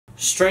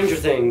Stranger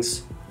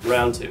Things,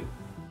 Round 2.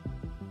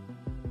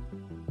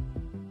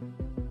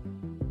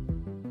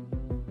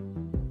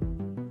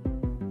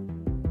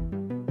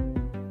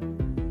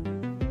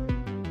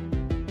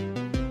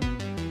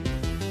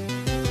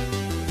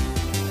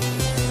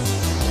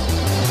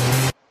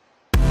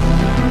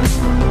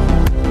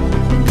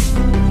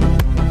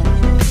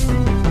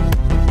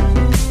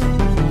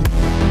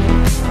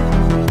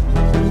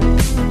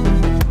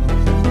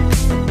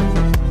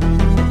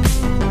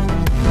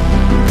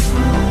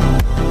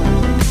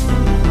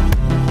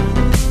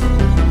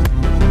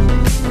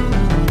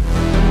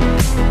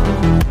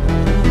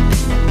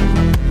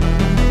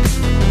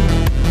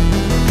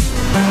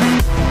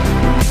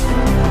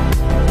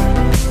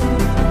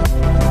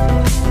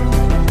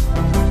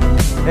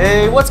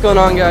 Hey, what's going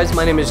on, guys?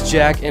 My name is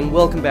Jack and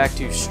welcome back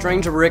to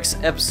Stranger Bricks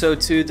episode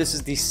 2. This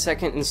is the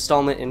second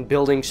installment in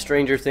building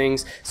Stranger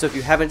Things, so if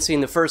you haven't seen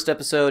the first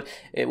episode,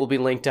 it will be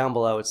linked down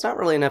below. It's not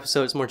really an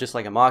episode, it's more just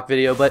like a mock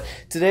video, but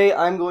today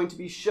I'm going to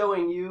be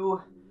showing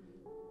you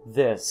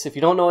this. If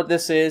you don't know what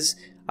this is,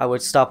 I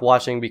would stop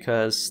watching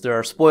because there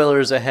are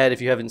spoilers ahead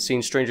if you haven't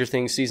seen Stranger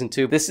Things Season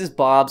 2. This is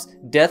Bob's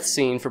death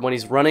scene from when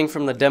he's running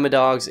from the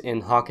Demodogs in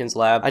Hawkins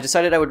Lab. I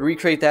decided I would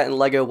recreate that in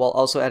LEGO while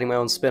also adding my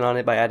own spin on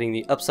it by adding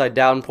the upside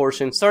down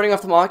portion. Starting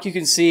off the mock, you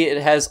can see it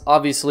has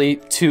obviously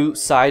two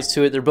sides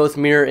to it. They're both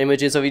mirror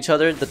images of each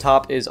other. The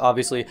top is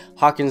obviously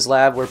Hawkins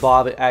Lab, where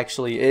Bob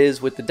actually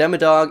is with the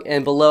Demodog,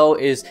 and below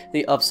is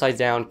the upside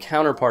down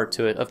counterpart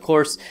to it. Of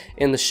course,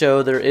 in the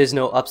show there is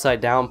no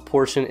upside down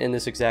portion in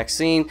this exact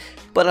scene,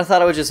 but I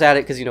thought I would just add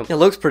it because, you know, it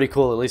looks pretty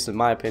cool, at least in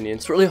my opinion.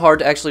 It's really hard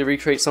to actually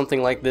recreate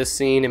something like this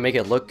scene and make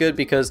it look good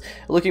because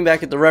looking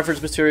back at the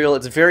reference material,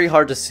 it's very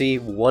hard to see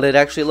what it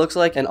actually looks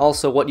like, and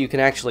also what you can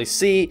actually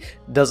see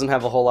doesn't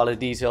have a whole lot of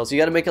details. You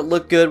got to make it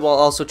look good while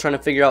also trying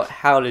to figure out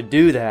how to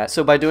do that.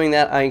 So by doing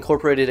that, I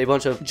incorporated a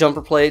bunch of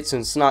jumper plates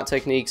and snot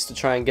techniques to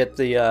try and get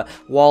the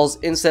walls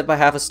inset by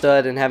half a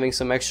stud and having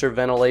some extra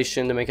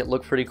ventilation to make it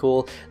look pretty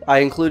cool. I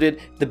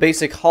included the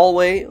basic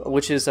hallway,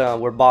 which is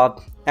where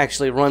Bob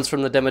actually runs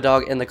from the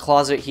Demodog, and the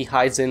closet he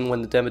hides in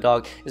when the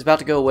Demodog is about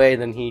to go away.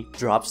 Then he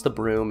drops the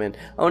broom and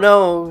oh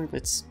no,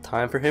 it's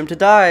time for him to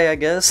die, I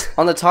guess.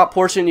 On the top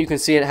portion you can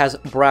see it has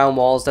brown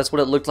walls. That's what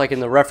it looked like in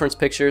the reference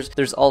pictures.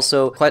 There's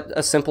also quite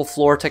a simple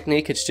floor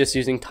technique. It's just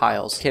using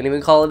tiles. Can't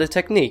even call it a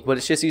technique, but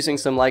it's just using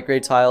some light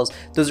gray tiles.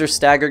 Those are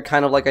staggered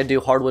kind of like I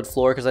do hardwood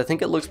floor because I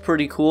think it looks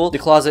pretty cool. The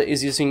closet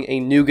is using a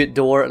nougat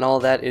door, and all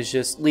of that is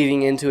just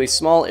leading into a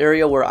small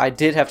area where I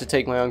did have to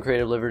take my own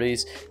creative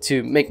liberties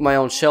to make my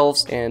own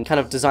shelves and kind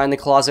of design the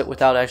closet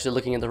without actually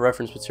looking at the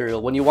reference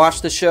material. When you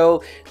watch the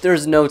show,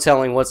 there's no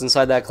telling what's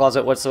inside that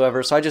closet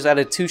whatsoever, so I just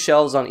added two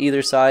shelves on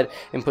either side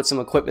and put some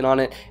equipment on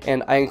it,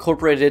 and I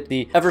incorporated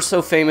the ever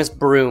so famous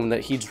broom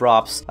that he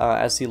drops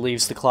as he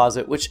leaves the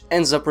closet, which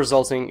ends up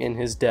resulting in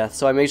his death.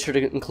 So I made sure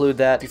to include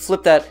that. If you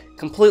flip that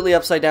completely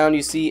upside down,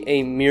 you see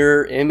a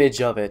mirror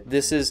image of it.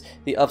 This is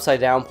the upside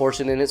down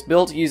portion, and it's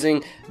built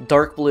using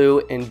dark blue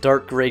and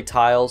dark gray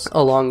tiles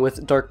along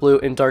with dark blue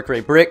and dark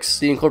gray bricks.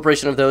 The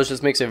incorporation of those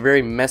just makes it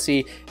very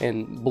messy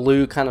and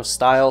blue kind of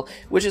style,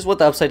 which is what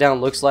the upside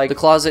down looks like. The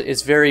closet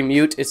is very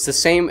mute. It's the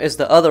same as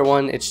the other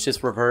one, it's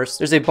just reversed.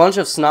 There's a bunch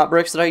of snot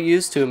bricks that I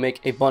used to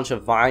make a bunch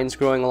of vines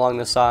growing along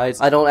the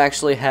sides. I don't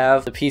actually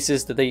have the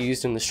pieces that they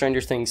used in the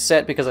Stranger Things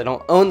set because I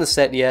don't own the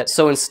set yet,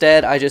 so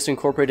instead I just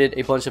incorporated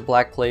a bunch of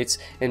black plates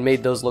and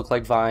made those look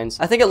like vines.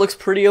 I think it looks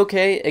pretty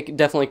okay. It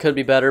definitely could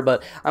be better,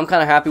 but I'm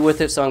kind of happy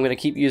with it, so I'm going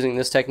to keep using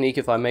this technique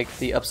if I make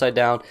the upside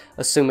down,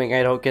 assuming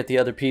I don't get the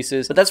other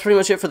pieces. But that's pretty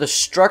much it for the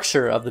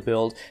structure of the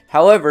build.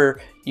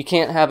 However, you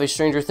can't have a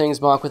Stranger Things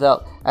mock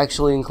without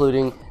actually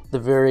including the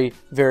very,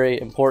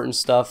 very important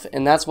stuff,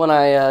 and that's when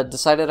I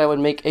decided I would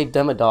make a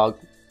Demodog.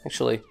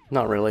 Actually,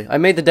 not really. I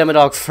made the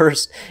Demodog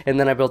first, and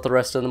then I built the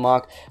rest of the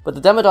mock. But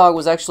the Demodog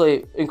was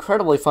actually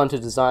incredibly fun to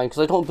design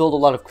because I don't build a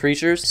lot of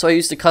creatures, so I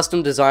used a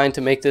custom design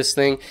to make this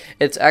thing.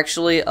 It's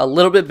actually a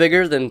little bit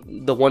bigger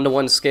than the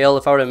 1-to-1 scale.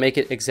 If I were to make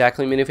it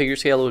exactly minifigure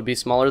scale, it would be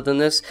smaller than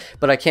this,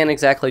 but I can't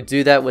exactly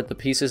do that with the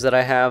pieces that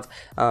I have.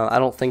 I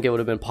don't think it would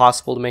have been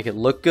possible to make it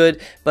look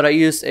good, but I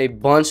used a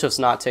bunch of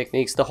snot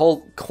techniques. The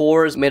whole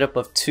core is made up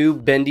of two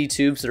bendy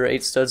tubes that are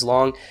 8 studs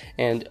long,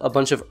 and a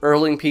bunch of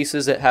Erling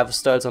pieces that have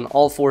studs on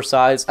all 4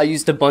 sides. I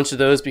used a bunch of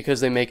those because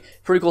they make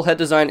pretty cool head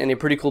design and a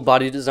pretty cool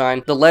body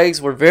design. The legs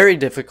were very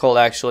difficult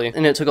actually,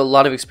 and it took a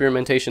lot of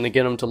experimentation to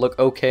get them to look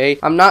okay.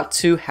 I'm not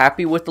too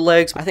happy with the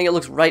legs. I think it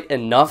looks right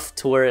enough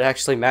to where it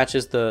actually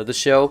matches the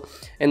show.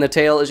 And the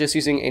tail is just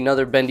using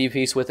another bendy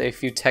piece with a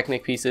few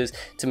Technic pieces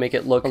to make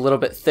it look a little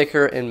bit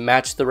thicker and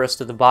match the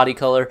rest of the body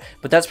color.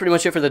 But that's pretty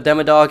much it for the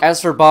Demodog.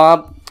 As for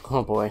Bob,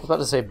 oh boy, I was about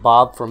to say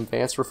Bob from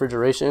Advanced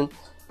Refrigeration.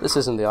 This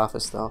isn't the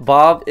office though.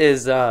 Bob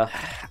is, I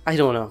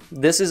don't know.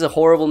 This is a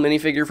horrible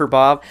minifigure for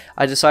Bob.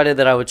 I decided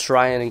that I would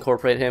try and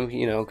incorporate him,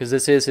 you know, because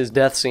this is his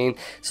death scene.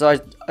 So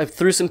I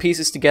threw some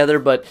pieces together,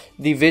 but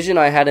the vision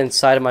I had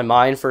inside of my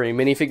mind for a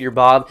minifigure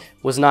Bob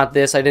was not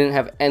this. I didn't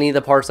have any of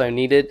the parts I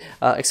needed,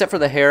 except for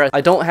the hair.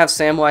 I don't have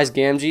Samwise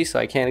Gamgee, so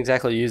I can't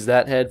exactly use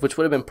that head, which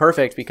would have been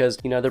perfect because,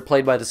 you know, they're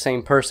played by the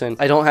same person.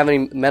 I don't have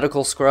any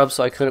medical scrubs,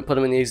 so I couldn't put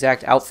him in the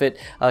exact outfit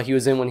he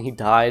was in when he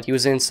died. He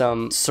was in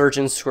some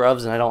surgeon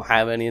scrubs, and I don't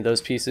have any of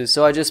those pieces,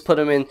 so I just put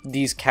him in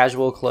these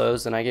casual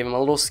clothes, and I gave him a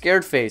little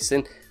scared face,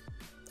 and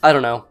I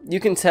don't know. You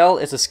can tell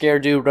it's a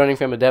scared dude running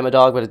from a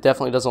Demodog, but it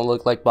definitely doesn't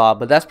look like Bob.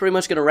 But that's pretty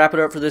much going to wrap it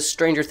up for this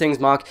Stranger Things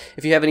MOC.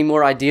 If you have any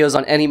more ideas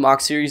on any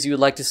MOC series you would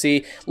like to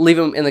see, leave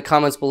them in the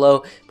comments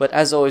below. But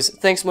as always,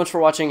 thanks so much for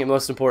watching, and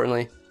most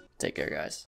importantly, take care, guys.